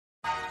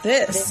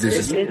This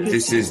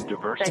is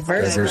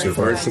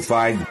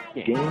Diversified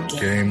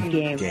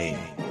Game.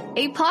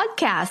 A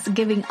podcast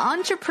giving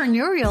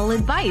entrepreneurial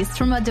advice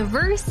from a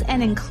diverse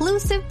and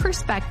inclusive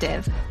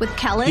perspective with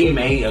Kellen. He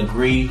may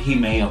agree, he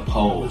may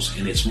oppose,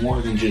 and it's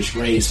more than just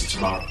race. It's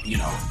about,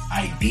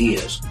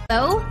 ideas.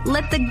 So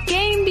let the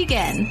game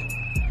begin.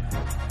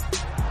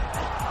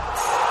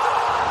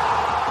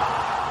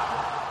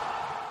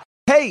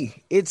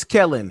 Hey, it's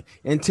Kellen,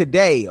 and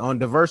today on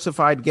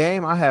Diversified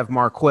Game, I have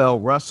Marquel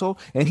Russell,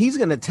 and he's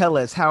going to tell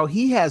us how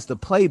he has the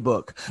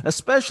playbook,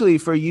 especially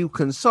for you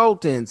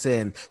consultants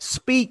and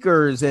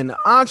speakers and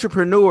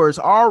entrepreneurs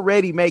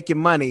already making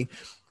money.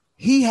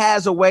 He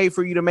has a way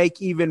for you to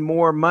make even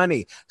more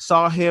money.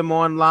 Saw him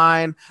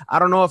online. I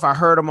don't know if I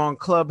heard him on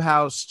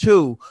Clubhouse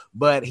too,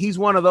 but he's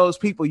one of those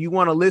people you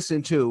want to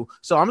listen to.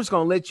 So I'm just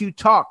going to let you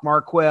talk,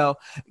 Marquel,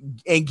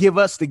 and give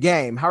us the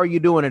game. How are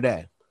you doing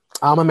today?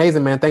 I'm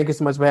amazing, man. Thank you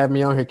so much for having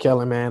me on here,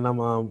 Kellen, man.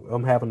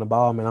 I'm having the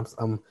ball, man.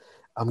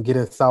 I'm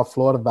getting South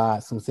Florida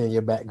vibes from seeing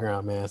your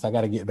background, man. So I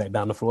got to get back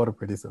down to Florida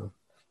pretty soon.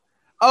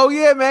 Oh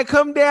yeah, man.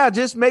 Come down.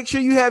 Just make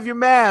sure you have your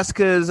mask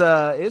because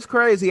it's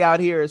crazy out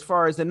here as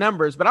far as the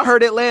numbers. But I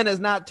heard Atlanta is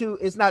not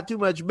too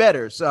much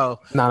better. So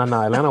no.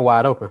 Atlanta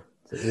wide open.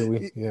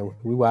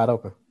 We wide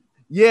open.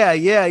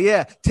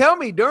 Yeah. Tell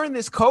me, during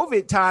this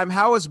COVID time,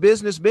 how has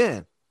business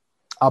been?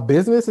 Our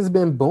business has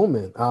been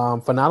booming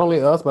for not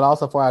only us, but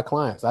also for our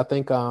clients. I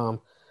think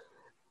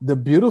the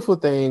beautiful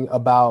thing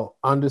about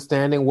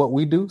understanding what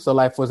we do. So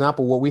like, for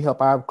example, what we help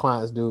our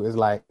clients do is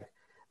like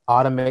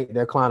automate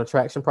their client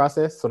attraction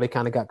process. So they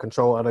kind of got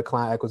control of the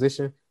client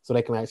acquisition so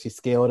they can actually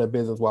scale their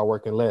business while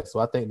working less. So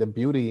I think the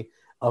beauty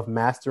of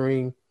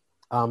mastering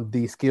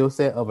the skill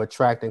set of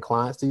attracting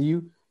clients to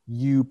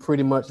you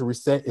pretty much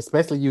reset,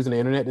 especially using the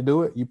internet to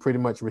do it, you pretty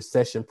much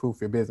recession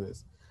proof your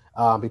business.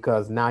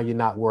 Because now you're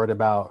not worried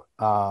about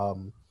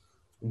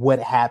what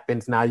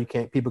happens. Now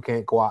people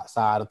can't go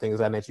outside and things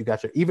like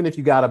that. Even if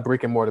you got a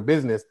brick and mortar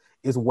business,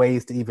 is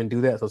ways to even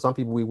do that. So some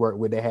people we work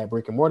with, they had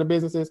brick and mortar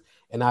businesses,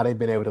 and now they've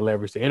been able to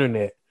leverage the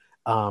internet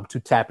to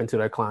tap into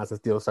their clients and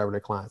still serve their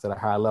clients at a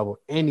higher level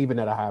and even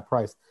at a higher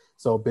price.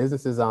 So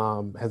businesses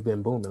has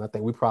been booming. I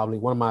think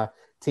one of my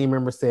team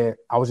members said,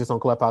 I was just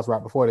on Clubhouse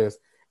right before this,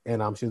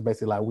 and she was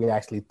basically like, we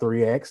actually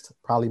 3X'd,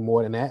 probably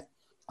more than that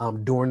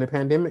during the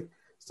pandemic.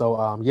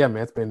 So, yeah,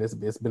 man,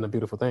 it's been a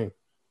beautiful thing.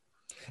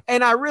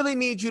 And I really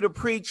need you to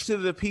preach to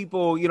the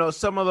people,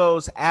 some of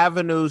those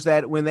avenues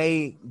that when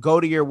they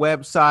go to your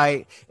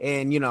website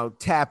and,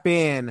 tap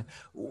in,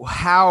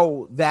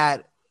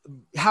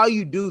 how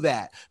you do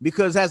that,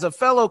 because as a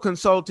fellow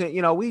consultant,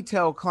 we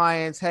tell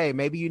clients, hey,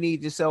 maybe you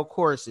need to sell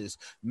courses.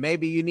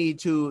 Maybe you need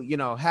to,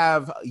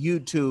 have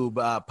YouTube,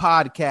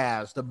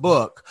 podcast, a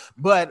book.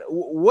 But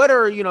what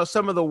are,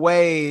 some of the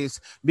ways,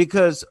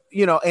 because,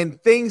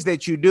 and things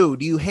that you do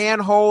you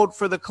handhold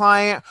for the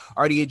client,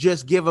 or do you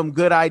just give them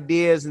good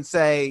ideas and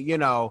say,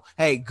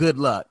 hey, good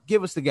luck?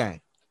 Give us the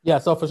game. Yeah,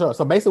 so for sure.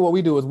 So basically what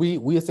we do is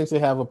we essentially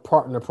have a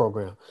partner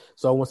program.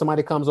 So when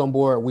somebody comes on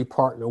board, we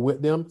partner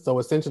with them. So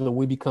essentially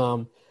we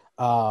become,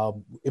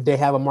 if they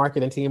have a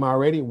marketing team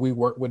already, we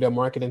work with their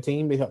marketing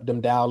team to help them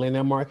dial in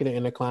their marketing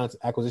and their clients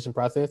acquisition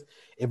process.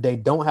 If they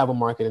don't have a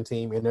marketing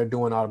team and they're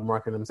doing all the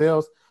marketing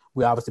themselves,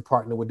 we obviously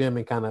partner with them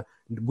and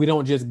we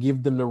don't just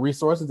give them the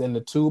resources and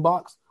the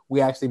toolbox.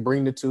 We actually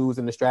bring the tools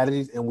and the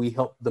strategies and we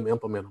help them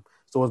implement them.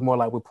 So it's more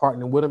like we're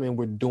partnering with them and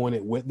we're doing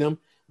it with them.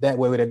 That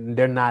way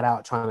they're not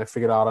out trying to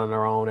figure it out on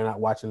their own. They're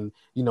not watching,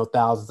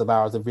 thousands of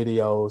hours of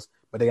videos,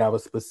 but they have a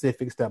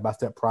specific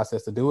step-by-step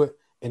process to do it.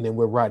 And then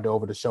we're right there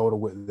over the shoulder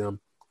with them,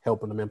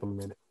 helping them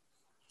implement it.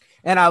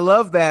 And I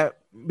love that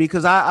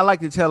because I like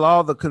to tell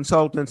all the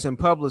consultants and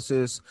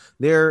publicists,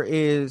 there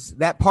is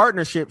that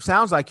partnership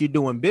sounds like you're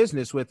doing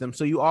business with them.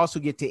 So you also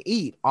get to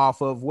eat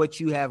off of what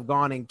you have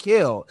gone and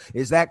killed.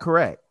 Is that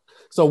correct?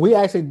 So we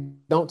actually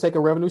don't take a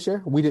revenue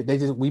share.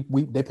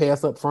 They pay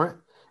us up front.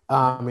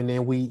 And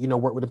then we,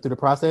 work with them through the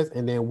process,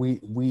 and then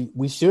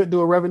we should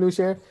do a revenue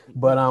share,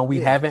 but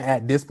we haven't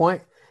at this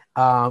point.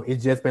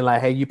 It's just been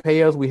like, hey, you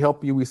pay us, we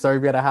help you, we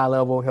serve you at a high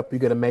level, help you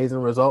get amazing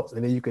results,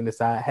 and then you can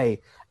decide, hey,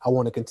 I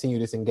want to continue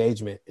this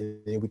engagement, and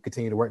then we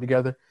continue to work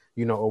together,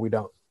 or we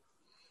don't.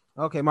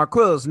 Okay,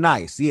 Marquel's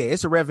nice. Yeah,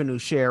 it's a revenue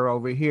share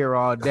over here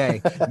all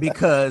day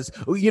because,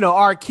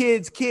 our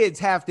kids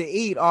have to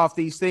eat off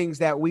these things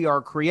that we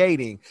are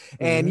creating.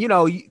 And,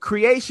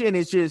 creation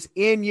is just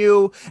in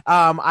you.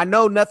 I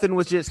know nothing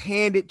was just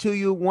handed to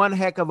you. One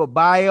heck of a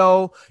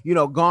bio,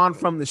 gone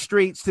from the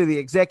streets to the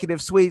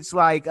executive suites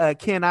like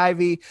Ken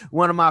Ivey,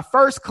 one of my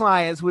first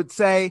clients, would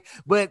say.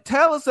 But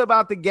tell us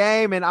about the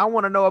game, and I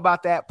want to know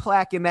about that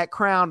plaque and that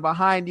crown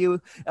behind you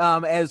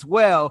as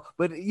well.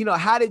 But,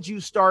 how did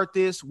you start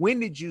this? When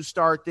did you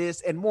start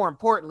this? And more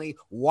importantly,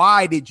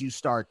 why did you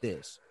start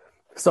this?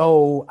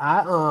 So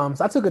I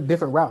took a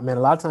different route, man.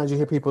 A lot of times you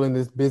hear people in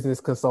this business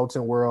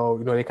consulting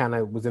world, they kind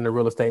of was in the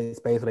real estate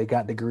space, or they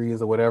got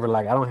degrees or whatever.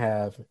 Like, I don't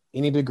have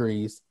any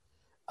degrees.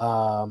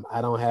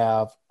 I don't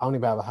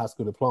even have a high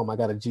school diploma. I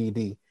got a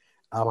GED.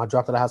 I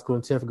dropped out of high school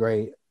in 10th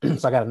grade.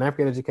 So I got a 9th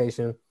grade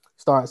education,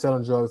 started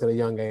selling drugs at a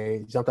young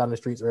age, jumped out in the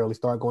streets early,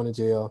 started going to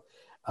jail.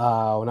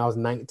 When I was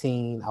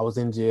 19, I was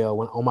in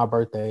jail on my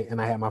birthday, and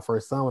I had my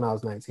first son when I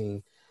was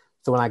 19.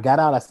 So when I got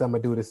out, I said, I'm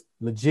going to do this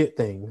legit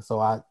thing. So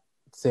I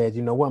said,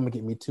 you know what, I'm going to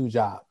get me 2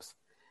 jobs.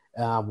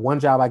 One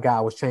job I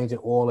got was changing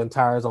oil and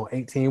tires on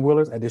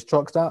 18-wheelers at this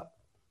truck stop.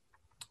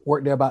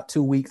 Worked there about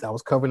 2 weeks. I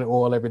was covering the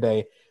oil every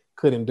day.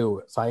 Couldn't do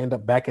it. So I ended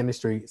up back in the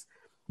streets.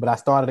 But I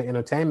started an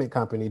entertainment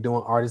company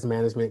doing artist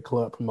management,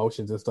 club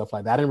promotions, and stuff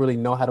like that. I didn't really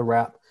know how to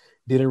rap.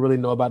 Didn't really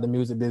know about the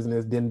music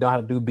business. Didn't know how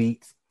to do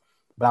beats.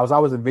 But I was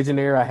always a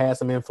visionary. I had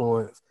some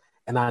influence.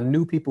 And I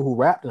knew people who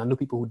rapped and I knew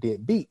people who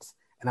did beats.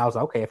 And I was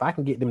like, okay, if I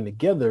can get them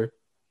together,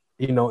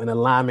 in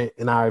alignment,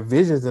 and our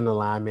visions in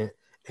alignment,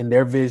 and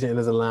their vision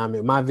is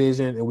alignment, my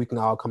vision, and we can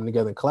all come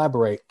together and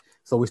collaborate.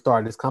 So we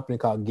started this company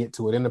called Get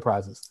To It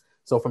Enterprises.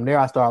 So from there,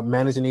 I started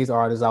managing these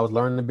artists. I was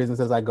learning the business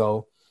as I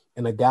go.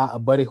 And a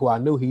buddy who I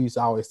knew, he used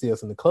to always see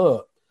us in the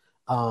club.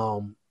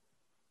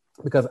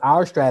 Because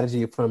our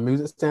strategy from a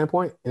music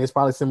standpoint, and it's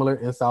probably similar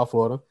in South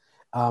Florida,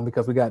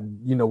 because we got,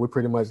 we're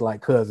pretty much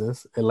like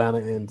cousins, Atlanta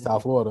and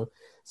South Florida.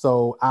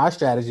 So our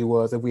strategy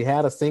was, if we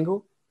had a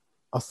single,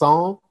 a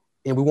song,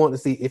 and we wanted to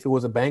see if it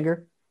was a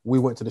banger, we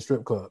went to the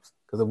strip clubs.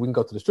 Because if we can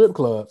go to the strip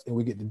clubs and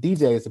we get the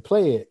DJs to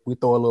play it, we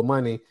throw a little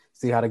money,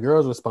 see how the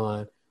girls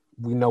respond,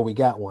 we know we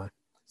got one.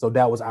 So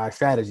that was our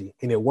strategy,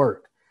 and it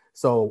worked.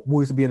 So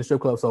we used to be in the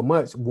strip club so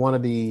much, one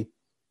of the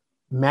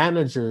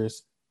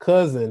manager's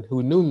cousin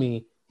who knew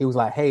me, he was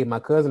like, hey, my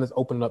cousin is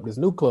opening up this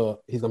new club.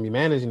 He's going to be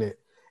managing it,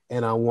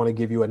 and I want to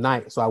give you a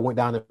night. So I went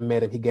down and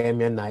met him. He gave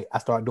me a night. I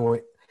started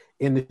doing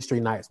industry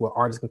nights where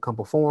artists can come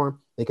perform.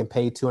 They can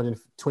pay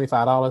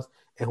 $225,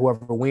 and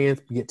whoever wins,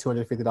 you get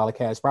 $250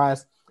 cash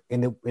prize.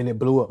 And it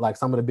blew up. Like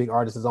some of the big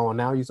artists is on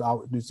now used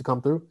to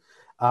come through.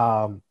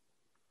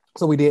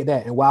 So we did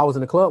that. And while I was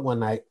in the club one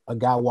night, a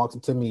guy walked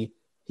up to me.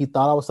 He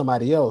thought I was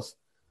somebody else.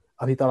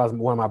 He thought I was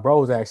one of my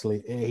bros,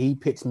 actually. And he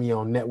pitched me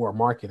on network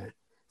marketing.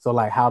 So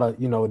like how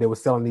to, they were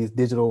selling these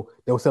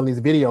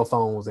video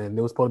phones, and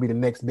it was supposed to be the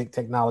next big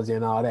technology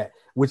and all that,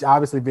 which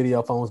obviously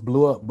video phones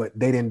blew up, but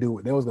they didn't do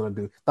what they was going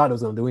to do. Thought it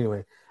was going to do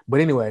anyway. But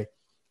anyway,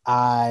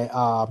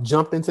 I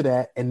jumped into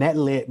that, and that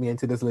led me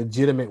into this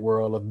legitimate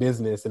world of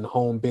business and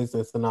home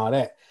business and all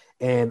that.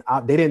 And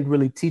they didn't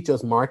really teach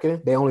us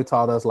marketing. They only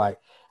taught us like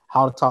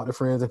how to talk to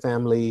friends and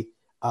family,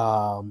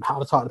 how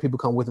to talk to people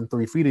come within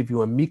 3 feet of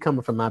you. And me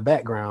coming from my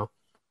background,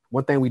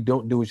 one thing we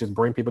don't do is just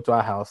bring people to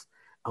our house.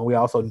 And we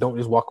also don't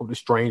just walk up to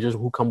strangers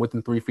who come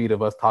within 3 feet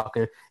of us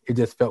talking. It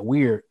just felt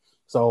weird.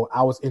 So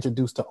I was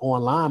introduced to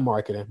online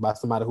marketing by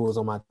somebody who was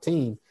on my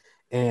team.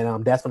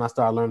 And that's when I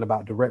started learning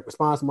about direct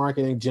response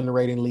marketing,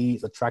 generating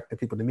leads, attracting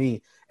people to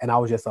me. And I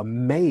was just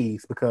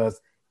amazed,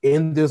 because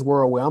in this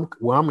world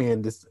where I'm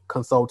in, this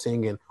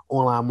consulting and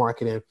online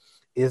marketing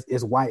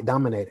is white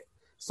dominated.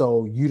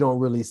 So you don't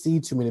really see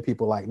too many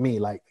people like me,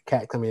 like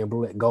cat come in,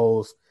 bullet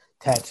goals,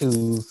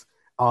 tattoos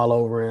all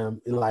over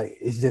him. Like,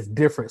 it's just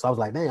different. So I was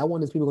like, dang, I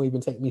wonder if people gonna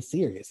even take me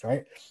serious,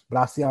 right? But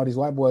I see all these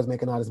white boys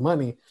making all this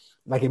money.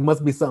 Like, it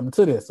must be something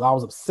to this. So I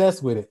was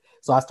obsessed with it.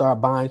 So I started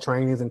buying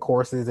trainings and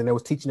courses, and they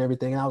was teaching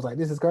everything. And I was like,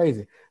 this is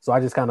crazy. So I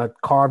just kind of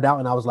carved out,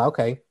 and I was like,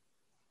 okay,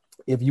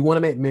 if you want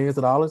to make millions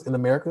of dollars in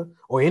America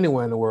or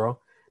anywhere in the world,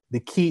 the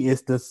key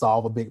is to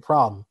solve a big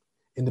problem.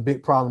 And the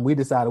big problem we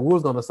decided we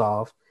was going to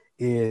solve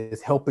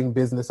is helping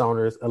business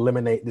owners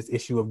eliminate this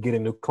issue of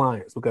getting new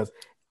clients, because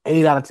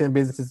 8 out of 10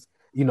 businesses,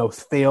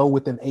 fail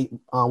within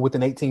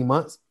 18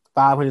 months.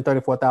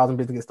 534,000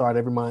 businesses get started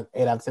every month.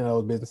 8 out of 10 of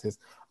those businesses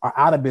are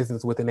out of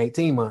business within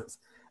 18 months.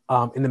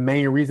 And the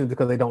main reason is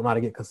because they don't know how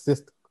to get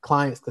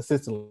clients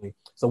consistently.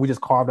 So we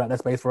just carved out that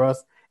space for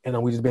us,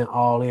 and we just been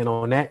all in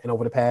on that. And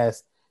over the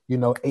past,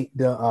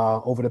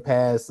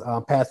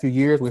 past few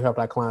years, we helped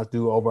our clients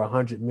do over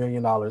 $100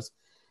 million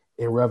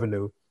in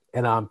revenue.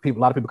 And a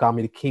lot of people call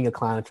me the king of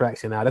client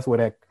attraction. Now that's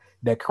where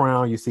that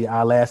crown you see.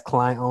 Our last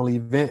client only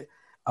event,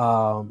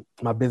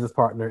 my business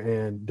partner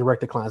and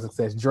director of client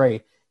success,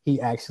 Dre,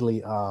 he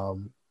actually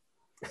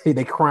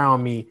they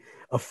crowned me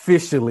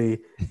officially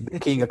the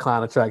king of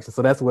client attraction.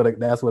 So that's where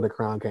the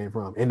crown came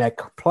from. And that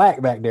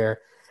plaque back there,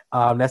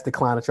 that's the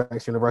Client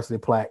Attraction University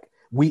plaque.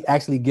 We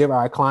actually give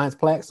our clients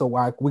plaques. So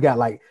we got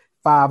like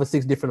 5 or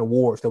 6 different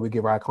awards that we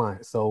give our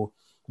clients. So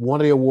one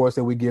of the awards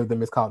that we give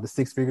them is called the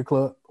 6-Figure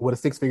Club, or the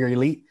 6-Figure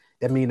Elite.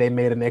 That means they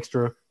made an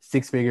extra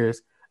 6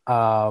 figures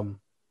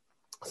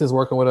since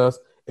working with us.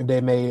 If they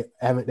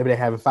having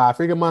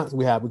 5-figure months,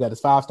 we got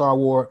this 5-star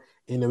award,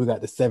 and then we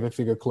got the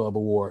 7-Figure Club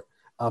award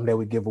that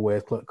we give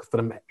away for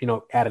them,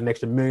 add an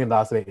extra $1 million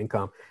to their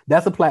income.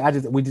 That's a plaque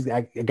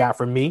I got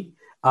from me,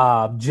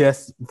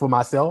 just for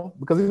myself,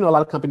 because a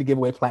lot of companies give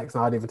away plaques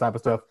and all different type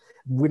of stuff.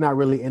 We're not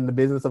really in the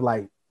business of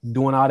like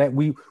doing all that.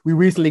 We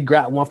recently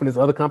grabbed one from this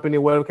other company,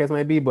 whatever the case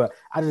may be, but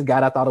I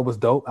thought it was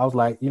dope. I was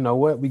like, you know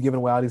what? We giving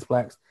away all these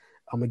plaques.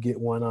 I'm gonna get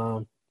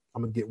one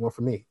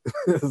for me.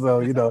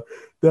 So,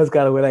 that's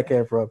kind of where that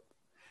came from.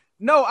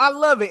 No, I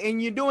love it. And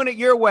you're doing it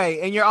your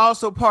way. And you're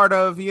also part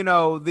of,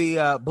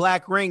 the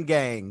Black Ring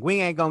Gang.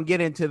 We ain't going to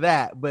get into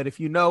that. But if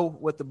you know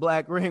what the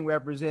Black Ring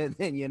represents,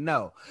 then you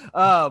know.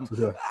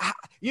 Sure.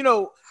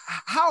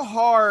 How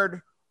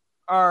hard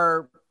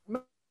are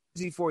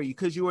easy for you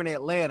because you were in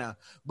Atlanta,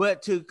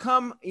 but to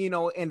come,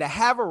 and to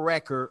have a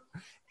record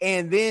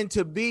and then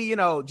to be,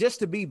 just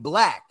to be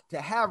Black, to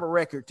have a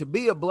record, to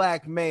be a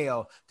Black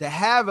male, to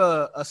have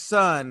a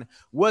son,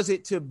 was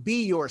it to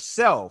be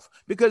yourself?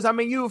 Because,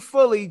 you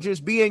fully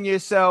just being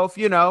yourself,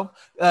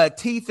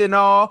 teeth and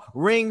all,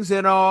 rings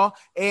and all.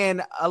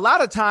 And a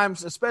lot of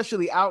times,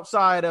 especially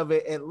outside of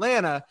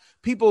Atlanta,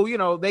 people,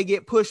 they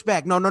get pushed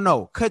back.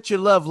 No, cut your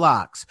love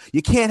locks.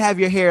 You can't have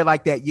your hair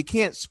like that. You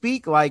can't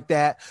speak like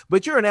that,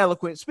 but you're an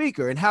eloquent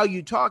speaker and how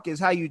you talk is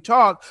how you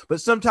talk.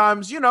 But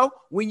sometimes,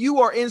 when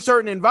you are in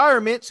certain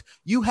environments,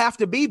 you have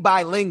to be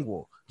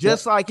bilingual.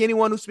 Just like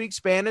anyone who speaks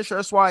Spanish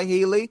or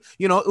Swahili,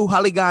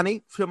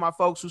 Uhaligani to my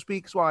folks who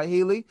speak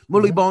Swahili,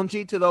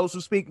 Mulibonji to those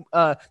who speak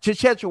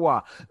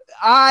Chichewa.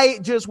 I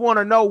just want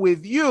to know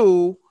with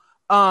you,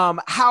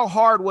 how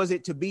hard was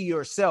it to be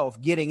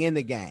yourself getting in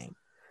the game?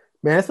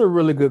 Man, that's a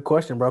really good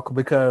question, bro.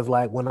 Because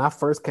like when I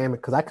first came,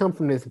 because I came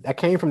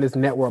from this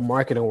network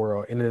marketing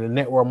world, and in the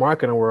network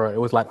marketing world, it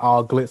was like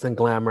all glitz and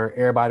glamour.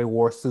 Everybody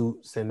wore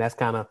suits, and that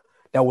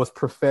was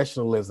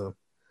professionalism.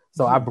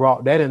 So I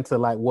brought that into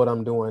like what I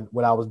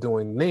was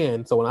doing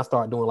then. So when I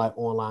started doing like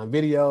online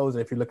videos,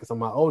 and if you look at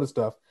some of my older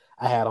stuff,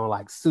 I had on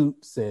like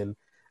suits and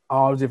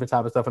all different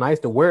type of stuff. And I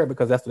used to wear it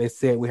because that's what they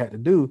said we had to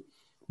do.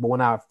 But when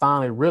I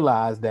finally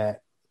realized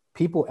that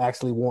people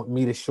actually want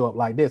me to show up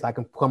like this, I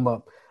can come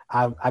up,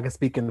 I can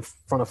speak in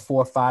front of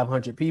 400 or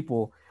 500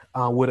 people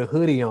with a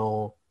hoodie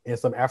on and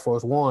some Air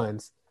Force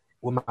Ones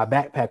with my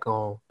backpack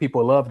on.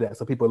 People love that.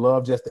 So people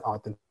love just the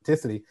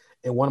authenticity.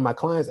 And one of my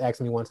clients asked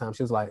me one time,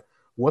 she was like,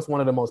 what's one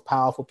of the most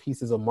powerful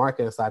pieces of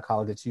marketing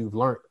psychology that you've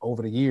learned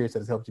over the years that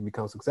has helped you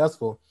become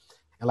successful?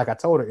 And like I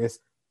told her, it's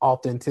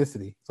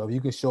authenticity. So if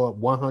you can show up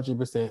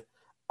 100%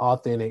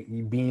 authentic,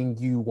 you being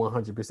you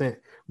 100%,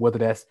 whether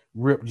that's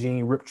ripped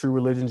true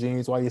religion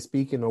jeans while you're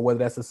speaking, or whether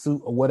that's a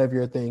suit or whatever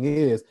your thing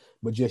is,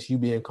 but just you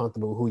being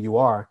comfortable with who you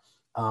are,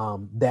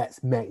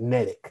 that's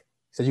magnetic.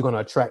 So you're going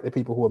to attract the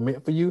people who are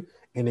meant for you.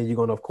 And then you're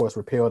going to, of course,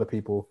 repel the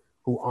people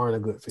who aren't a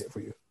good fit for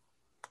you.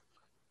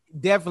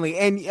 Definitely.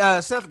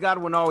 And Seth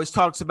Godin always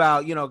talks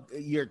about,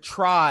 your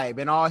tribe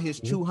and all his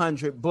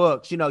 200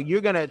 books. You're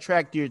going to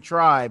attract your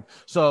tribe.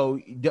 So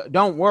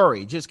don't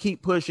worry. Just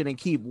keep pushing and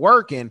keep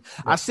working.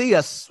 Yeah. I see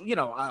a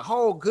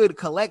whole good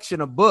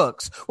collection of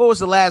books. What was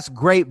the last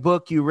great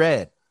book you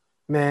read?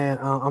 Man,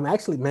 I'm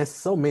actually,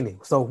 so many.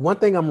 So one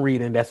thing I'm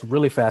reading that's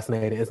really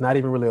fascinating. It's not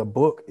even really a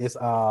book. It's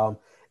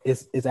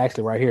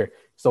actually right here.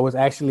 So it's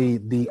actually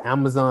the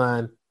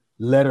Amazon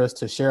letters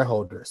to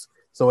shareholders.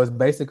 So it's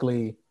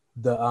basically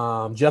the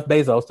Jeff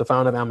Bezos, the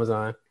founder of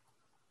Amazon.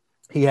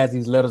 He has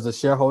these letters of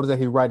shareholders that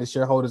he writes to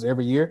shareholders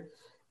every year,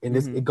 and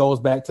it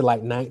goes back to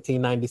like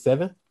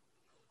 1997.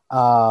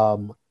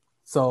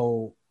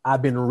 So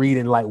I've been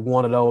reading like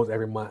one of those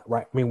every month,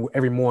 right?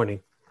 Every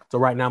morning. So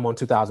right now I'm on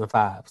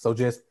 2005. So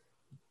just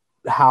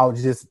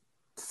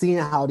seeing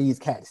how these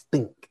cats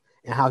think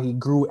and how he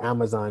grew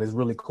Amazon is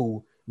really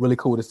cool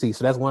to see.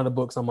 So that's one of the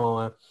books I'm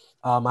on.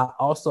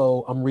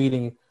 I'm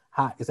reading.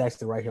 It's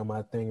actually right here on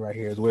my thing right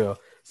here as well.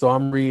 So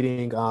I'm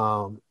reading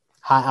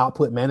High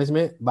Output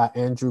Management by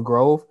Andrew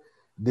Grove.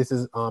 This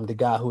is the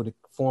guy who the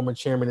former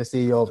chairman and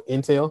CEO of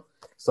Intel.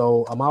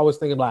 So I'm always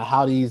thinking about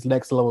how these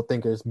next level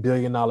thinkers, $1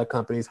 billion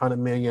companies,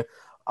 100 million.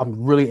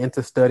 I'm really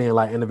into studying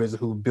like individuals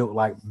who built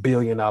like $1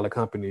 billion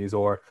companies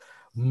or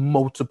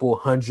multiple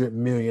 $100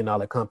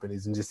 million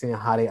companies, and just seeing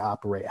how they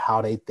operate,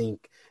 how they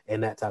think,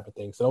 and that type of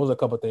thing. So those are a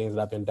couple of things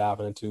that I've been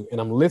diving into. And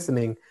I'm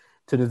listening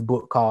to this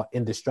book called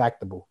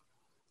Indistractable.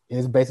 And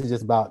it's basically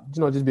just about,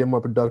 just being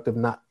more productive,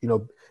 not,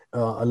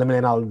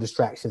 eliminating all the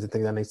distractions and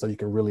things like that, so you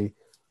can really,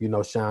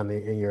 shine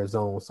in your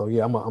zone. So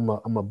yeah, I'm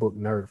a book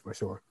nerd for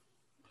sure.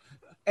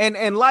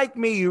 And like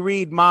me, you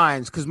read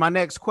minds, because my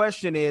next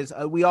question is,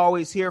 we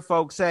always hear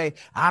folks say,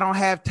 I don't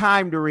have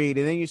time to read.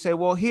 And then you say,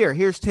 well,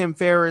 here's Tim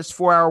Ferriss'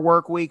 4-Hour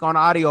Work Week on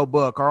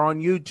audiobook or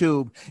on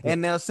YouTube.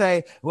 And they'll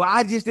say, well,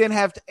 I just didn't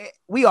have to.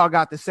 We all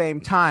got the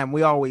same time.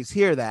 We always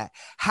hear that.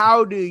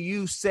 How do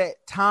you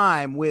set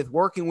time with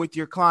working with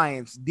your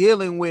clients,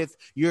 dealing with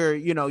your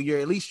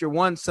at least your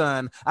one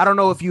son? I don't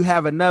know if you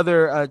have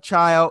another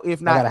child,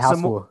 if not, I got a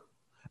house full.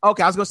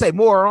 Okay, I was going to say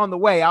more on the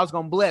way. I was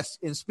going to bless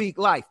and speak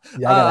life.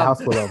 Yeah, I got a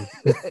house full of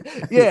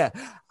them. Yeah.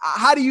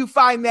 How do you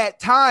find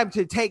that time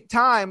to take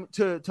time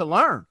to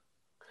learn?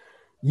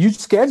 You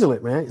schedule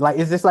it, man. Like,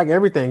 it's just like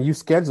everything. You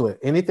schedule it.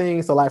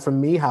 Anything. So like for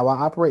me, how I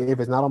operate,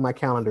 if it's not on my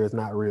calendar, it's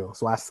not real.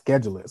 So I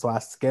schedule it. So I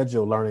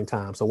schedule learning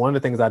time. So one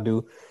of the things I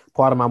do,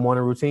 part of my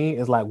morning routine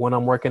is like when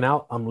I'm working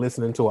out, I'm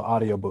listening to an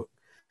audiobook.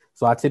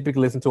 So I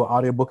typically listen to an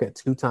audiobook at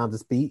 2 times the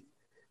speed.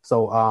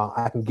 So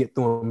I can get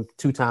through them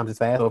 2 times as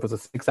fast. So if it's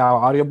a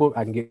 6-hour audiobook,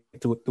 I can get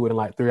through it in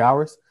like 3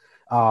 hours.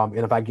 And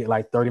if I get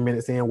like 30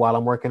 minutes in while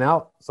I'm working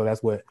out, so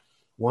that's what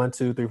 1,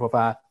 2, 3, 4,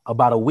 5,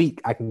 about a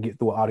week, I can get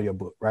through an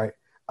audiobook, right?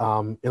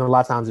 And a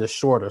lot of times it's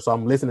shorter. So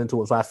I'm listening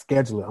to it. So I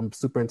schedule it. I'm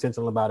super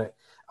intentional about it.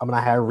 I mean,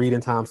 I have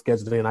reading time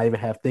scheduled and I even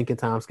have thinking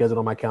time scheduled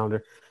on my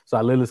calendar. So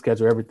I literally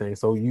schedule everything.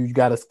 So you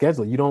got to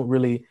schedule. You don't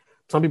really,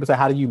 some people say,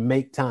 how do you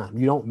make time?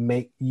 You don't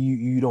make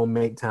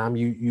time.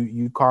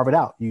 You carve it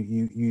out.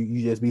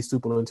 You just be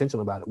super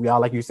intentional about it. We all,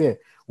 like you said,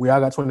 we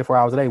all got 24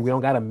 hours a day. We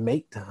don't got to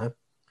make time.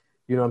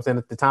 You know what I'm saying?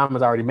 If the time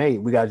is already made,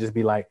 we got to just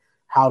be like,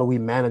 how do we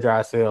manage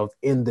ourselves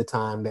in the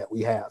time that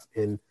we have?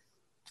 And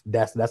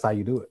that's how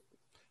you do it.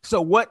 So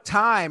what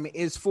time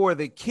is for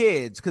the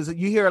kids? Because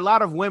you hear a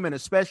lot of women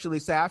especially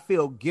say, I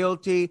feel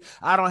guilty.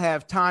 I don't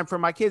have time for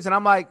my kids. And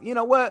I'm like, you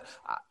know what?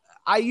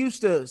 I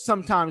used to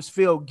sometimes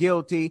feel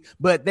guilty,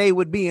 but they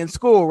would be in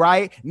school,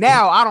 right?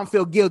 Now I don't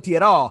feel guilty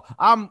at all.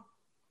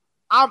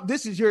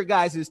 This is your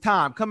guys'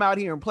 time. Come out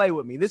here and play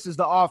with me. This is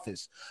the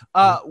office.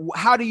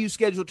 How do you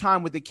schedule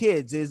time with the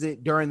kids? Is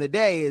it during the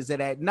day? Is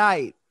it at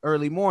night,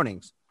 early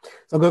mornings?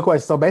 So good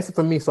question. So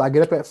basically for me, so I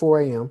get up at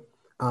 4 a.m.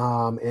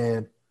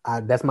 And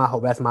that's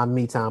my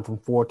me time from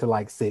 4 to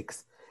like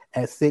 6.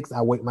 At 6,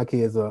 I wake my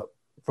kids up.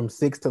 From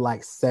 6 to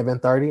like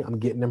 7:30, I'm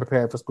getting them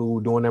prepared for school,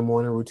 doing their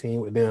morning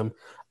routine with them,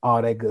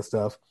 all that good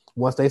stuff.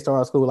 Once they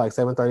start school, like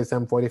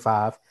 7:30,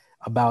 7:45,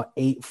 about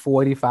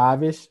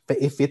 8:45-ish,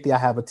 8:50, I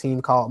have a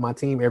team call with my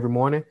team every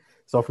morning.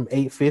 So from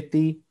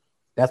 8:50,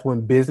 that's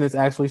when business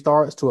actually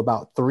starts, to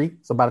about 3.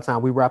 So by the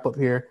time we wrap up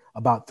here,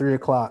 about 3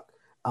 o'clock,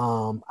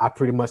 I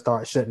pretty much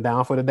start shutting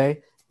down for the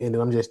day. And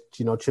then I'm just,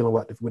 chilling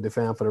with the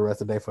fam for the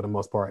rest of the day for the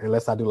most part.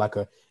 Unless I do like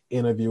a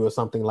interview or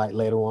something like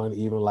later on,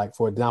 even like,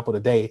 for example,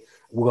 today,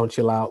 we're going to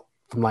chill out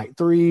from like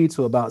 3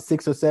 to about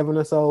 6 or 7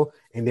 or so.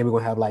 And then we're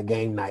going to have like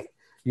game night.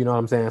 You know what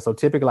I'm saying? So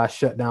typically I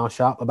shut down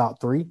shop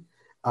about 3.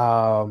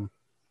 Start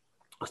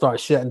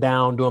shutting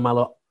down, doing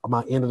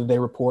my end of the day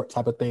report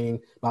type of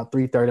thing. About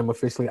 3:30, I'm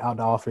officially out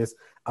the office.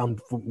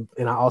 And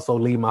I also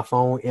leave my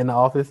phone in the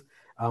office.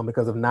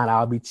 Because if not,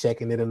 I'll be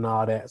checking it and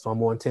all that. So I'm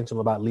more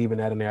intentional about leaving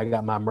that in there. I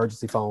got my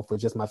emergency phone for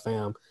just my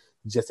fam,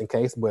 just in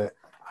case. But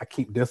I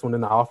keep this one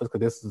in the office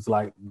because this is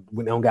like,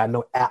 we don't got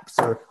no apps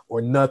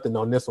or nothing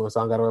on this one. So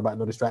I don't got to worry about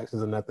no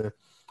distractions or nothing.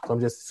 So I'm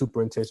just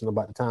super intentional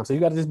about the time. So you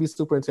got to just be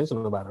super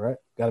intentional about it, right?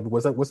 Got to be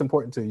what's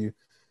important to you,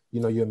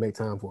 you'll make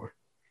time for.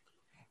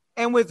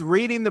 And with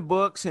reading the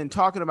books and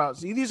talking about,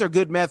 these are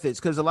good methods,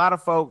 because a lot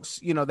of folks,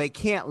 they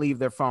can't leave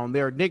their phone.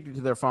 They're addicted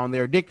to their phone.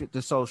 They're addicted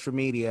to social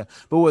media.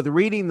 But with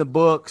reading the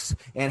books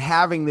and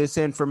having this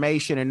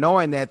information and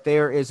knowing that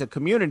there is a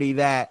community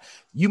that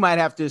you might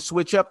have to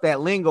switch up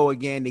that lingo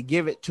again to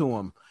give it to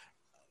them.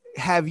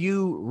 Have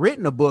you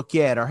written a book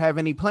yet, or have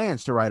any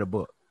plans to write a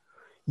book?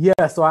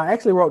 Yeah, so I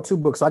actually wrote 2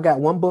 books. So I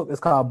got one book that's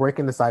called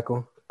Breaking the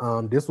Cycle.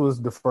 This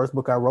was the first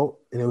book I wrote,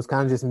 and it was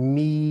kind of just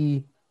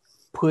me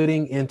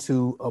putting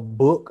into a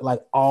book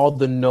like all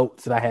the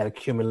notes that I had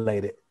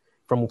accumulated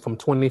from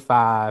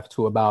 25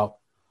 to about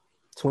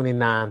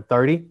 29,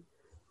 30,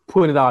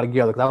 putting it all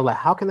together. Because I was like,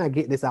 how can I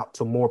get this out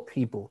to more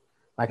people?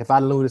 Like if I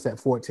knew this at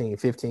 14,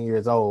 15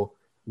 years old,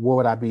 where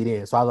would I be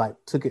then? So I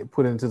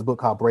put it into this book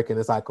called Breaking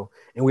the Cycle.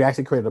 And we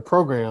actually created a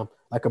program,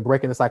 like a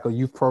Breaking the Cycle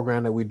youth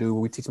program that we do.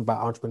 We teach them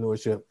about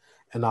entrepreneurship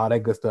and all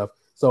that good stuff.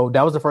 So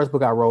that was the first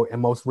book I wrote. And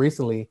most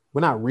recently,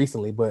 well, not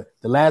recently, but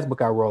the last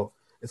book I wrote,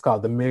 it's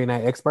called The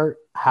Millionaire Expert: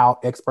 How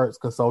Experts,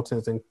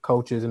 Consultants, and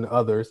Coaches and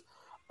others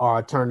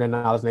are turning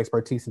their knowledge and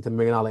expertise into $1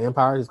 million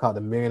empires. It's called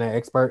The Millionaire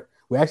Expert.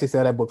 We actually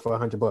sell that book for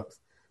 $100.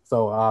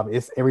 So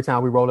it's every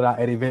time we roll it out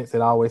at events,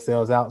 it always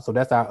sells out. So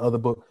that's our other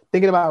book.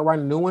 Thinking about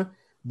writing a new one,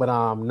 but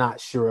I'm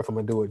not sure if I'm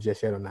going to do it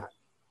just yet or not.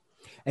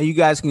 And you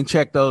guys can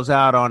check those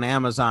out on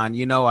Amazon.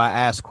 I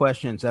ask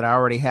questions that I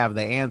already have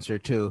the answer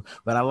to,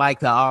 but I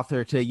like the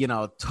author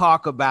to,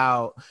 talk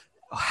about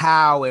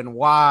how and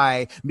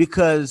why,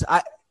 because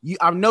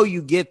I know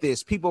you get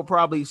this. People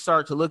probably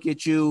start to look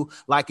at you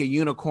like a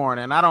unicorn.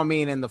 And I don't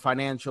mean in the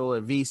financial or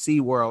VC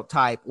world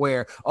type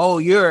where, oh,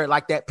 you're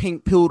like that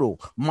pink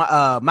poodle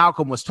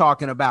Malcolm was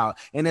talking about.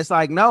 And it's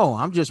like, no,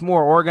 I'm just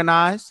more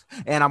organized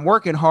and I'm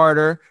working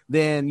harder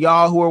than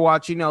y'all who are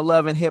watching,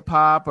 Love and Hip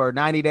Hop or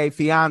 90 Day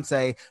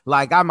Fiance.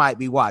 Like I might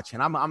be watching.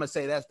 I'm going to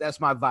say that's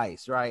my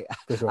vice, right?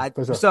 For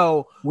sure.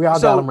 So we all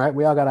got them, right?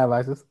 We all got our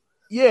vices.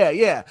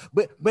 Yeah.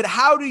 But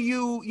how do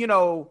you,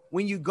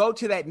 when you go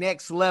to that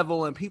next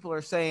level and people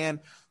are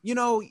saying,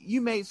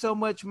 you made so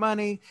much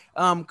money,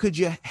 could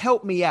you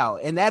help me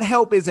out? And that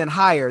help isn't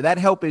higher. That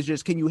help is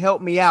just, can you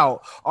help me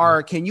out?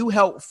 Or can you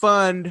help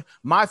fund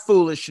my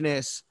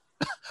foolishness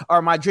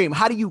or my dream?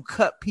 How do you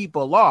cut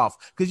people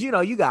off? Because,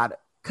 you got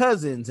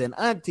cousins and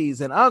aunties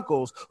and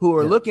uncles who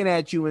are looking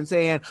at you and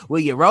saying, well,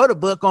 you wrote a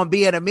book on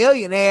being a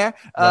millionaire.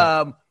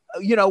 Right.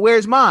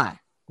 Where's mine?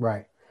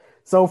 Right.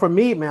 So for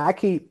me, man, I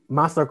keep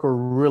my circle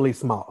really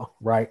small,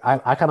 right?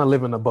 I kind of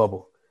live in a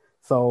bubble.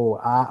 So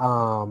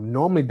I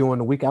normally during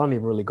the week, I don't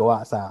even really go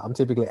outside. I'm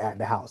typically at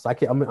the house.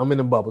 I'm in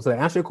a bubble. So to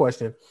answer your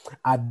question,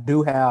 I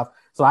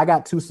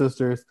got 2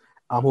 sisters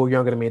who are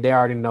younger than me. They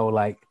already know,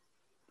 like,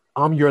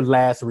 I'm your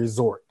last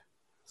resort.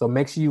 So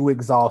make sure you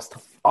exhaust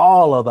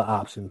all other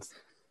options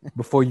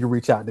before you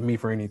reach out to me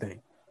for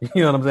anything.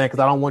 You know what I'm saying? Because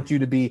I don't want you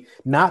to be,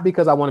 not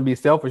because I want to be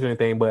selfish or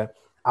anything, but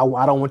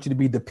I don't want you to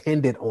be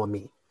dependent on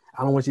me.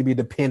 I don't want you to be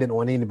dependent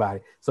on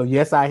anybody. So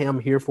yes, I am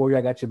here for you.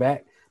 I got your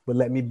back, but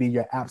let me be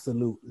your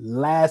absolute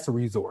last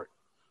resort,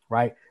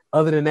 right?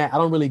 Other than that, I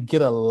don't really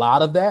get a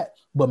lot of that.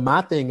 But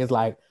my thing is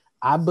like,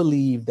 I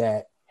believe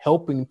that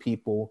helping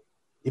people,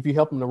 if you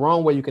help them the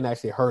wrong way, you can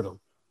actually hurt them.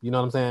 You know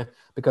what I'm saying?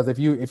 Because if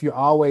you're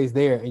always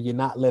there and you're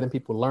not letting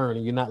people learn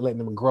and you're not letting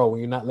them grow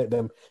and you're not letting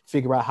them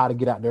figure out how to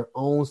get out their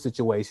own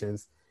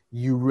situations,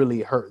 you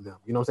really hurt them.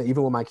 You know what I'm saying?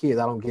 Even with my kids,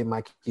 I don't give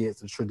my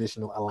kids a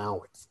traditional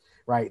allowance,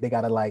 right? They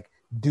got to like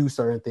do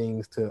certain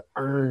things to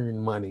earn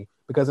money,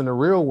 because in the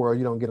real world,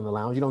 you don't get an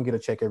allowance. You don't get a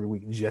check every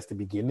week just to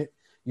be getting it.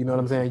 You know what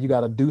I'm saying? You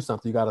got to do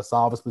something. You got to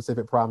solve a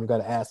specific problem. You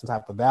got to add some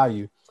type of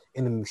value.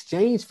 And in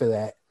exchange for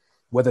that,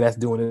 whether that's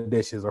doing the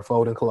dishes or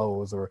folding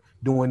clothes or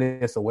doing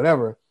this or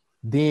whatever,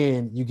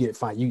 then you get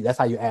fine. That's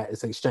how you add.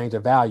 It's an exchange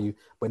of value,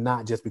 but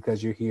not just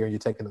because you're here and you're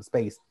taking up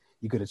space,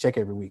 you get a check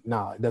every week.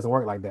 No, it doesn't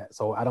work like that.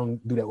 So I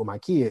don't do that with my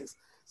kids.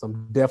 So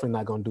I'm definitely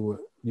not going to do it,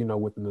 you know,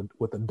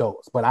 with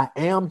adults. But I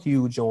am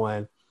huge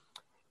on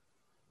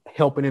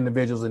helping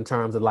individuals in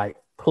terms of like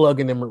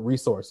plugging them with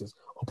resources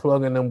or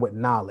plugging them with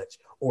knowledge.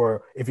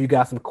 Or if you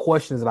got some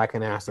questions that I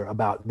can answer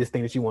about this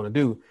thing that you want to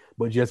do,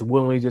 but just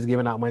willingly just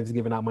giving out money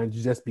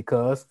just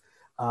because,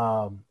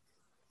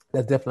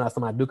 that's definitely not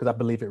something I do, because I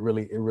believe it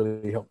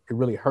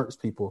really hurts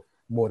people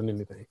more than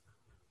anything.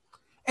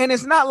 And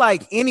it's not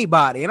like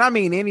anybody, and I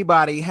mean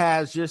anybody,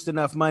 has just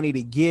enough money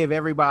to give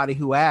everybody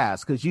who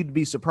asks, because you'd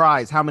be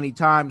surprised how many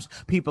times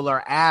people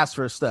are asked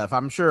for stuff.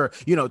 I'm sure,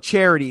 you know,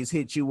 charities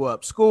hit you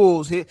up,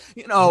 schools hit,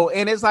 you know,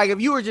 and it's like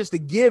if you were just to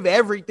give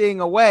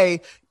everything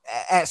away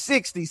at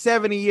 60,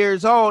 70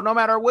 years old, no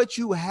matter what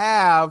you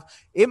have,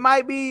 it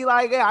might be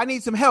like, hey, I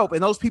need some help.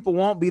 And those people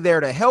won't be there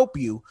to help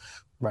you.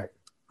 Right.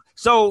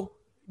 So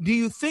do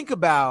you think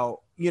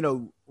about, you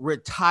know,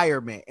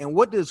 retirement, and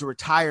what does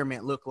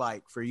retirement look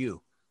like for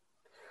you?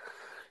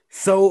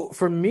 So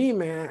for me,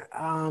 man,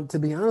 to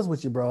be honest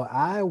with you, bro,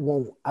 I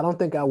don't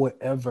think I would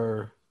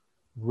ever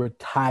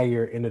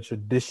retire in a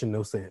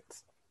traditional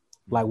sense.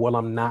 Like, well,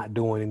 I'm not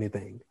doing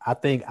anything. I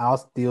think I'll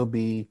still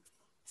be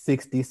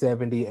 60,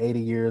 70, 80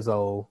 years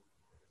old,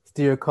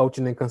 still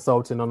coaching and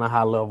consulting on a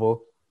high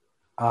level,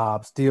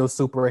 still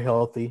super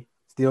healthy,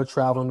 still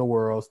traveling the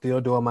world,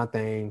 still doing my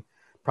thing,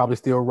 probably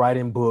still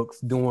writing books,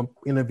 doing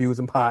interviews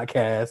and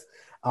podcasts,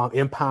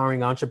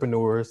 empowering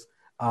entrepreneurs.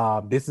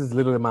 This is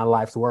literally my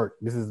life's work.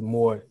 This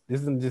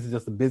isn't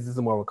just a business,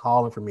 it's more of a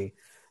calling for me.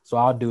 So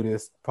I'll do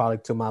this probably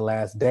to my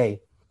last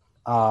day.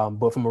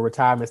 But from a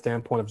retirement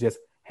standpoint of just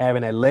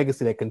having that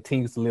legacy that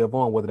continues to live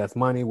on, whether that's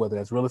money, whether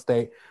that's real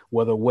estate,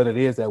 whether what it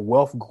is, that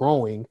wealth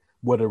growing,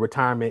 whether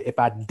retirement, if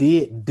I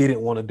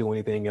didn't want to do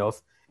anything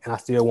else and I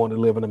still want to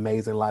live an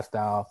amazing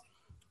lifestyle,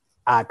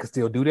 I could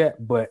still do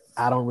that. But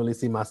I don't really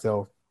see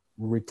myself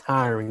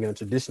retiring in a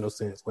traditional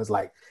sense, where it's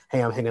like,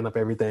 hey, I'm hanging up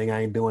everything,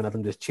 I ain't doing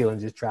nothing, just chilling,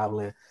 just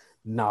traveling.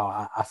 No,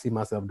 I see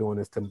myself doing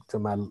this to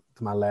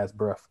my last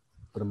breath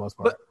for the most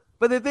part.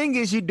 But the thing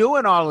is, you're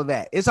doing all of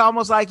that. It's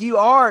almost like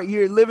you're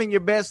living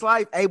your best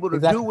life, able to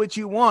do what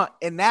you want.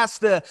 And that's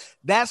the,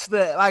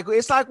 like,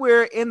 it's like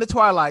we're in the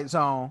twilight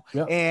zone.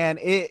 Yep. And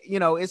it, you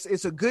know,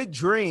 it's a good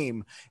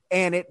dream.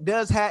 And it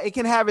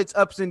can have its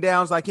ups and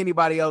downs like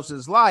anybody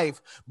else's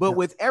life. But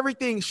with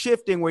everything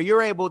shifting where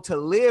you're able to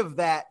live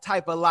that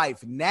type of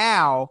life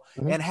now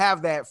and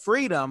have that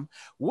freedom,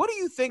 what do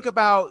you think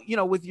about, you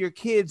know, with your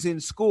kids in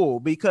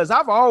school? Because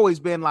I've always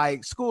been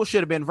like, school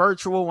should have been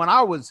virtual when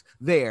I was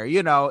there,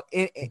 you know,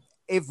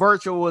 if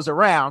virtual was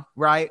around,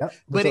 right? Yep,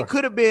 but it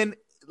could have been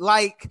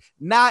like,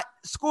 not,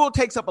 school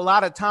takes up a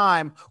lot of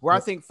time where I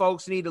think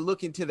folks need to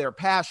look into their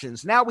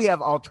passions. Now we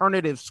have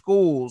alternative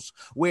schools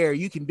where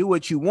you can do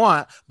what you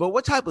want, but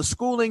what type of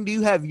schooling do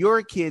you have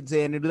your kids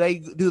in? Do they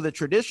do the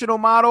traditional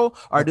model,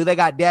 or do they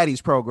got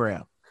daddy's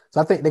program?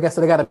 So I think they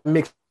got a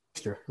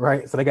mixture,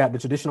 right? So they got the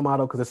traditional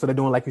model, because they're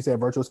doing, like you said,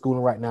 virtual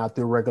schooling right now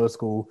through regular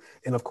school.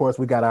 And of course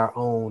we got our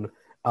own,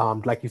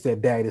 like you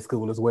said, daddy's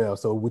school as well.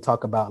 So we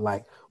talk about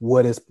like,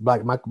 what is,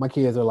 like my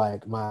kids are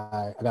like,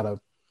 I got a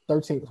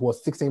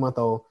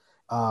 16-month-old,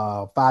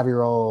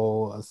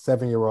 5-year-old, a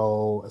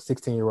 7-year-old, a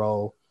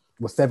 16-year-old,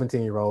 a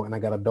 17-year-old, and I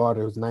got a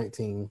daughter who's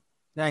 19.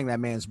 Dang, that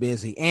man's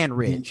busy and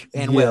rich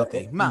and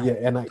wealthy.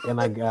 And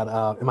I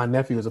got and my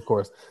nephews, of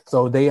course.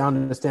 So they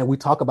understand. We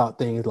talk about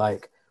things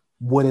like,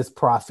 what is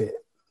profit?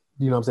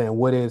 You know what I'm saying?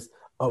 What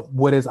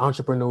is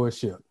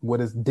entrepreneurship?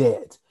 What is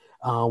debt?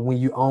 When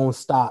you own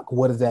stock,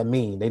 what does that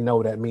mean? They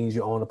know that means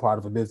you own a part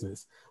of a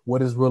business.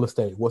 What is real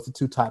estate? What's the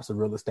two types of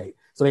real estate?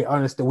 So they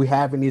understand. We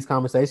having these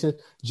conversations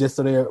just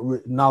so they're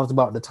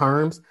knowledgeable about the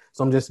terms.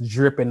 So I'm just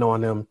dripping on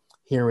them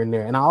here and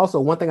there. And I also,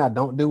 one thing I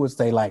don't do is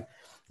say like,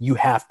 you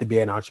have to be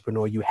an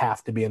entrepreneur. You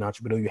have to be an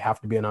entrepreneur. You have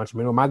to be an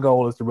entrepreneur. My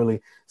goal is to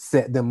really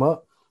set them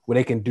up where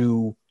they can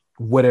do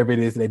whatever it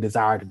is they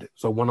desire to do.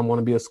 So when I want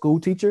to be a school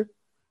teacher,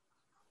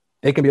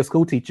 they can be a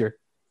school teacher,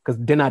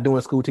 because they're not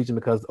doing school teaching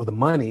because of the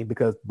money,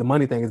 because the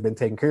money thing has been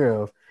taken care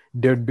of.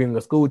 They're being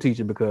a school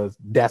teacher because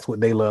that's what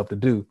they love to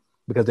do.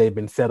 because they've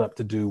been set up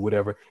to do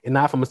whatever. And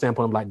not from a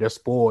standpoint of like they're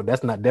spoiled.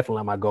 That's not definitely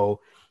not my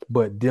goal.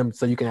 But them,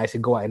 so you can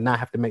actually go out and not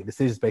have to make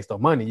decisions based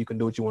on money. You can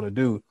do what you want to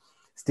do,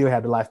 still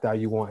have the lifestyle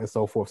you want, and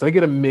so forth. So they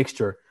get a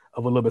mixture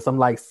of a little bit. So I'm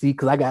like, see,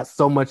 because I got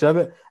so much of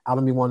it, I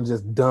don't be want to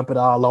just dump it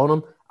all on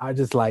them. I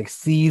just like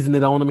season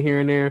it on them here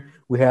and there.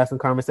 We have some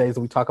conversations,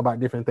 we talk about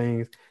different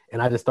things,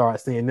 and I just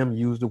start seeing them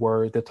use the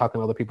words. They're talking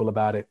to other people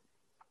about it.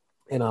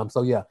 And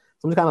so yeah,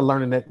 so I'm just kind of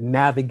learning that,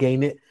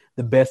 navigating it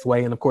the best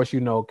way. And of course,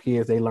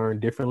 kids, they learn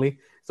differently.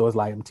 So it's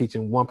like I'm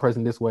teaching one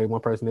person this way, one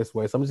person this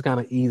way. So I'm just kind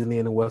of easing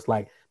in what's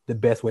like the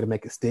best way to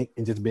make it stick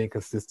and just being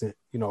consistent,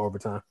 over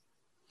time.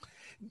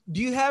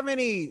 Do you have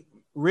any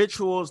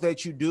rituals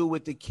that you do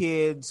with the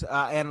kids?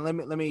 And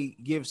let me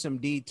give some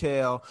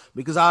detail,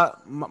 because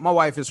my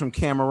wife is from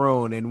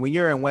Cameroon, and when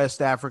you're in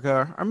West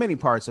Africa or many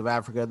parts of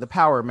Africa, the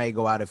power may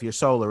go out if your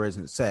solar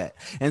isn't set.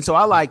 And so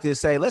I like to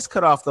say, let's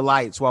cut off the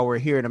lights while we're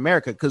here in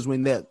America, because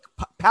when the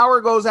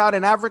power goes out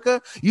in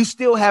Africa, you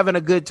still having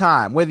a good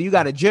time, whether you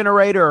got a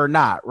generator or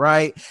not,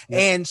 right? Yeah.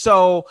 And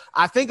so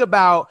I think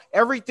about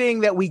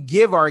everything that we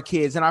give our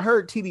kids, and I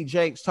heard TD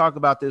Jakes talk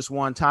about this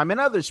one time, and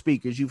other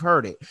speakers, you've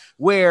heard it,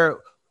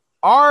 where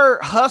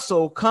our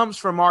hustle comes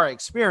from our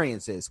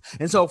experiences.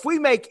 And so if we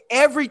make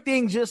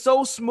everything just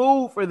so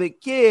smooth for the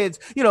kids,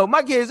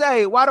 my kids,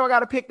 hey, why do I got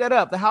to pick that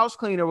up? The house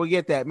cleaner will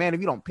get that. Man,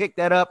 if you don't pick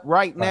that up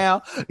right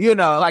now,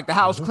 like the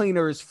house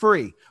cleaner is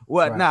free,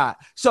 whatnot.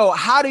 Right. So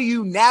how do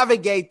you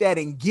navigate that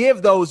and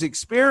give those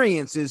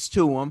experiences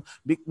to them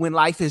when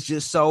life is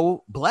just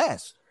so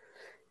blessed?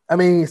 I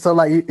mean, so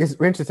like, it's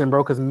interesting,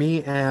 bro, because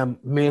me and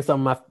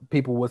some of my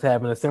people was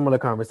having a similar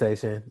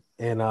conversation,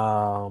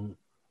 and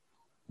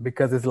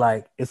because it's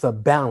like, it's a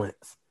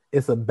balance.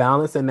 It's a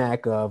balancing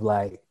act of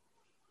like,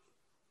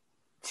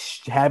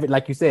 have it,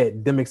 like you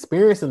said, them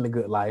experiencing the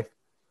good life,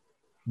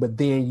 but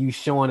then you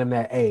showing them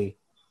that, hey,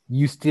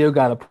 you still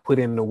got to put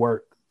in the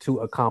work to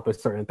accomplish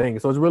certain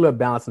things. So it's really a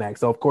balancing act.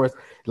 So of course,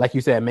 like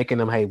you said, making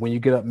them, hey, when you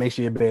get up, make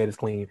sure your bed is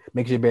clean,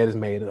 make sure your bed is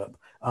made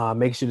up,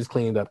 make sure it's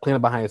cleaned up, clean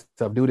up behind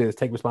yourself, do this,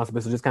 take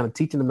responsibility. So just kind of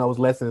teaching them those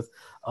lessons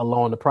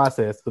along the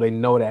process, so they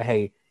know that,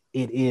 hey,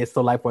 it is.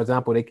 So like, for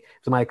example,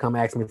 somebody come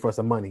ask me for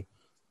some money.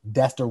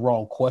 That's the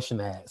wrong question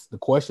to ask. The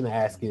question to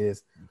ask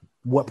is,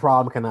 what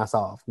problem can I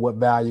solve? What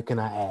value can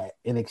I add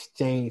in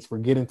exchange for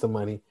getting some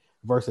money,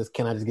 versus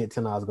can I just get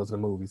 $10 to go to the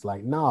movies?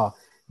 Like, no,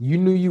 you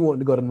knew you wanted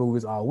to go to the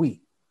movies all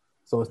week.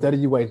 So instead of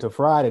you waiting until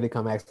Friday to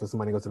come ask for some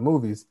money to go to the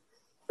movies,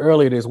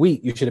 earlier this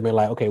week, you should have been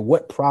like, okay,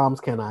 what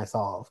problems can I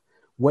solve?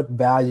 What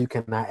value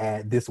can I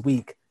add this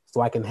week so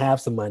I can have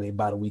some money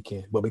by the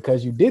weekend? But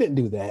because you didn't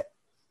do that,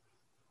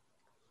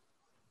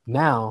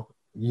 now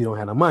you don't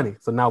have no money.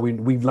 So now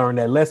we've learned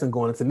that lesson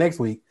going into next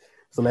week.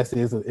 So let's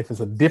say if it's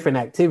a different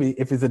activity,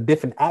 if it's a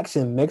different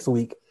action next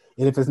week,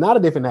 and if it's not a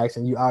different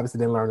action, you obviously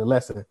didn't learn the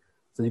lesson.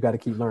 So you got to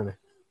keep learning.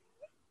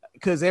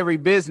 Because every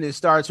business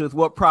starts with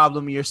what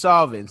problem you're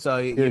solving. So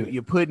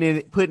you're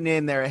putting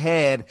in their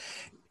head.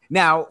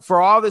 Now,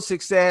 for all the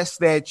success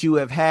that you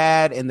have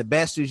had and the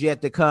best is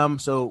yet to come,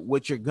 so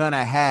what you're going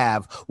to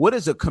have, what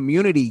is a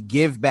community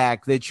give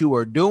back that you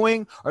are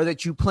doing or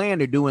that you plan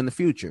to do in the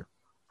future?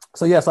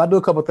 So yes, I do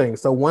a couple of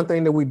things. So one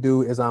thing that we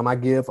do is I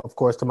give, of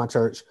course, to my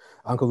church,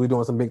 because we're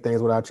doing some big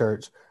things with our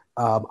church.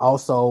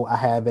 Also, I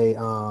have I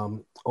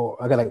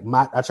got like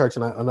my church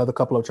and another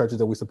couple of churches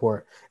that we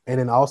support, and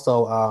then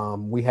also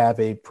we have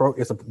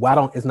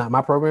it's not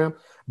my program,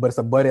 but it's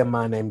a buddy of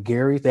mine named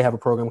Gary. They have a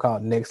program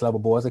called Next Level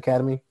Boys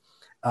Academy.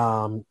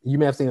 You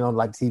may have seen it on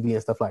like TV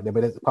and stuff like that,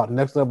 but it's called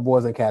Next Level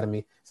Boys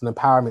Academy. It's an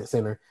empowerment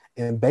center,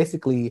 and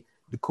basically,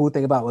 the cool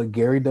thing about what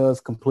Gary does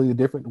completely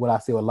different. What I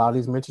see what a lot of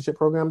these mentorship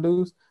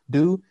programs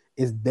do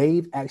is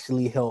they've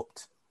actually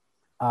helped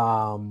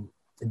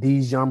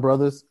these young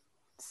brothers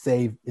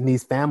and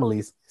these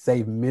families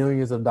save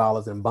millions of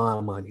dollars in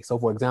bond money. So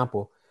for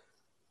example,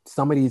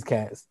 some of these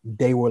cats,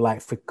 they were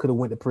like, could have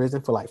went to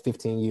prison for like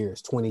 15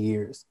 years, 20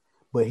 years,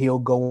 but he'll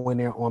go in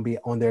there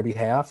on their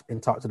behalf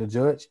and talk to the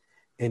judge.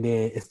 And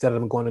then instead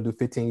of them going to do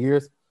 15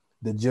 years,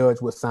 the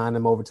judge would sign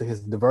them over to his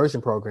diversion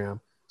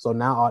program. So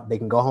now they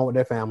can go home with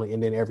their family,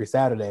 and then every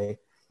Saturday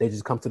they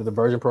just come to the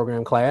diversion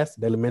program class,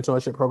 their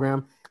mentorship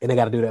program, and they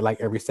got to do that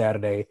like every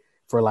Saturday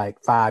for like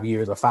 5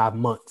 years or 5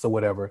 months or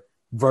whatever,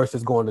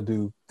 versus going to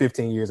do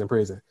 15 years in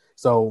prison.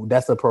 So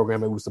that's a program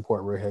that we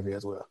support real heavy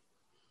as well.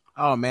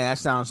 Oh man, that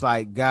sounds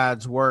like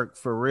God's work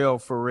for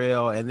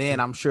real. And then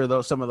I'm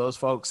sure some of those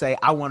folks say,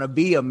 I want to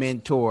be a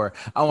mentor.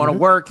 I want to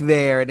work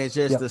there. And it's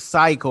just a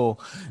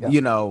cycle,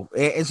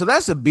 And so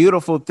that's a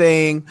beautiful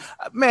thing,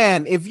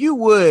 man. If you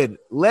would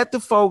let the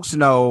folks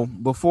know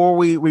before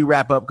we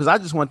wrap up, because I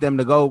just want them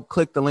to go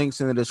click the links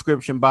in the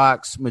description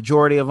box.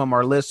 Majority of them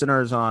are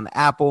listeners on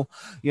Apple,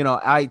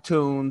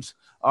 iTunes,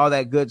 all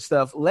that good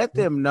stuff. Let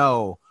them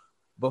know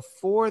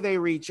before they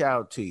reach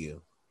out to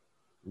you,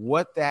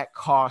 what that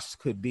cost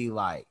could be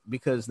like,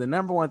 because the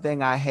number one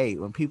thing I hate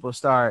when people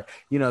start,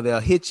 they'll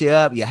hit you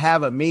up, you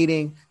have a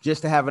meeting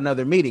just to have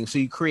another meeting. So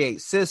you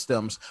create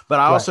systems, but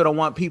I also don't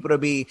want people to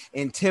be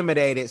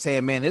intimidated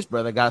saying, man, this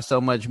brother got so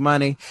much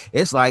money.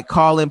 It's like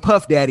calling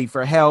Puff Daddy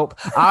for help.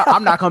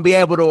 I'm not going to be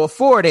able to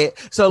afford it.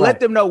 So let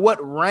them know what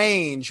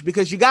range,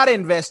 because you got to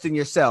invest in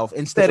yourself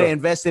instead of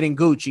investing in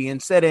Gucci,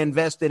 instead of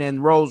investing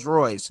in Rolls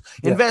Royce,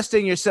 invest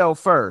in yourself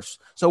first.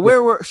 So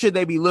where should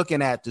they be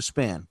looking at to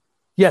spend?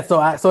 Yeah,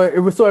 so it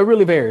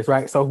really varies,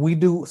 right? So we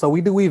do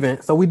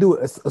events. So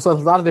there's a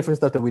lot of different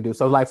stuff that we do.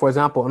 So like, for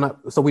example,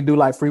 we do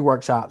like free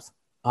workshops.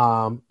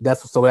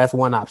 That's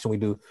one option we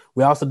do.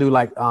 We also do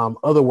like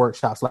other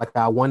workshops, like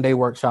our 1-day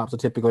workshops are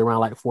typically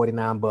around like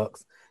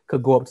 $49,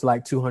 could go up to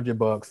like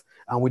 $200.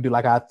 We do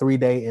like our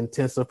 3-day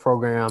intensive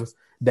programs.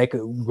 They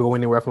could go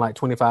anywhere from like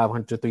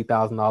 $2,500 to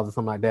 $3,000 or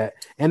something like that.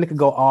 And it could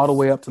go all the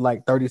way up to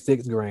like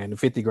 $36,000 to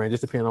 $50,000,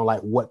 just depending on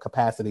like what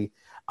capacity,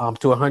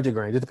 to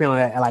 $100,000, just depending on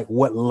that, like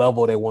what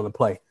level they want to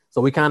play.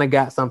 So we kind of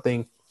got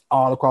something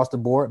all across the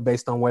board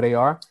based on where they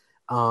are.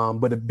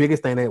 But the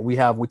biggest thing that we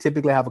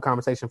typically have a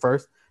conversation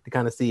first to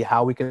kind of see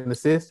how we can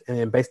assist. And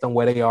then based on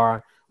where they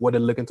are, what they're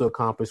looking to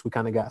accomplish, we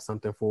kind of got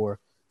something for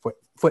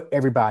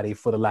everybody,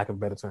 for the lack of a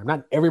better term.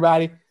 Not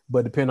everybody,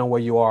 but depending on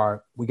where you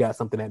are, we got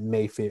something that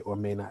may fit or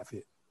may not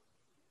fit.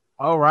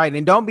 All right.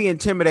 And don't be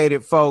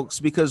intimidated, folks,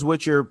 because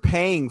what you're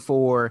paying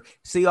for,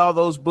 see all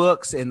those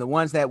books and the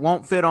ones that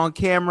won't fit on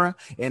camera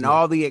and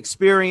all the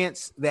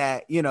experience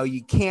that,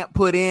 you can't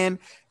put in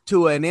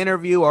to an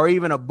interview or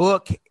even a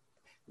book.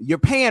 You're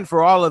paying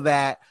for all of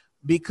that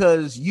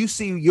because you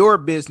see your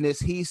business.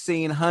 He's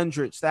seen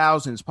hundreds,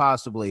 thousands,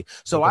 possibly.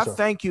 So I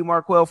thank you,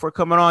 Marquel, for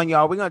coming on,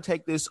 y'all. We're going to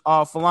take this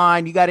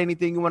offline. You got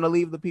anything you want to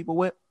leave the people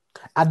with?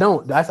 I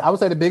don't. I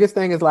would say the biggest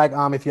thing is like,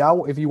 if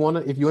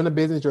you're in a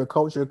business, you're a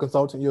coach, you're a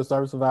consultant, you're a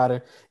service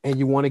provider, and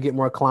you want to get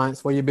more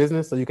clients for your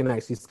business so you can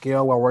actually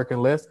scale while working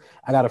less,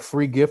 I got a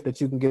free gift that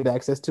you can get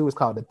access to. It's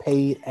called the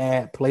Paid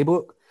Ad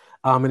Playbook.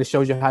 And it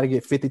shows you how to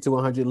get 50 to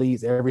 100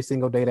 leads every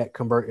single day that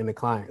convert into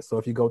clients. So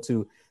if you go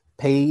to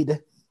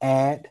Paid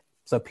Ad,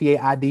 so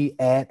PAID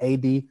ad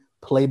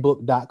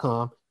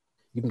playbook.com,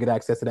 you can get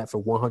access to that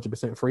for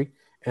 100% free.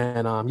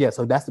 And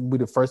so that's be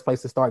the first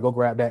place to start. Go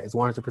grab that. It's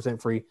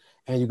 100% free.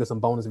 And you get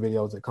some bonus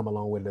videos that come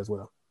along with it as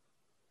well.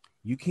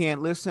 You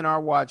can't listen or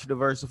watch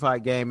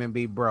Diversified Game and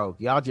be broke.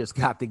 Y'all just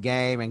got the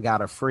game and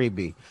got a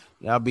freebie.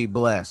 Y'all be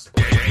blessed.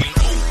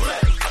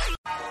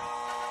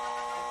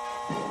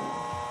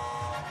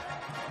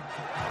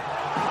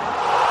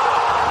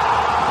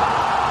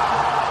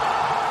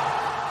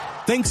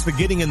 Thanks for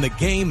getting in the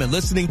game and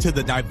listening to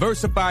the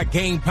Diversified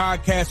Game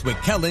podcast with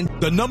Kellen,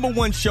 the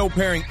 #1 show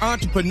pairing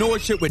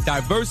entrepreneurship with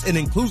diverse and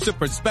inclusive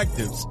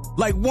perspectives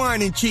like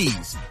wine and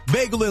cheese,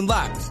 bagel and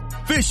lox,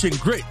 fish and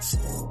grits.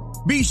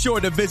 Be sure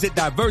to visit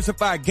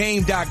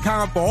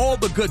diversifiedgame.com for all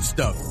the good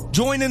stuff.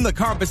 Join in the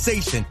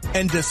conversation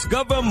and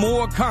discover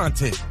more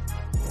content.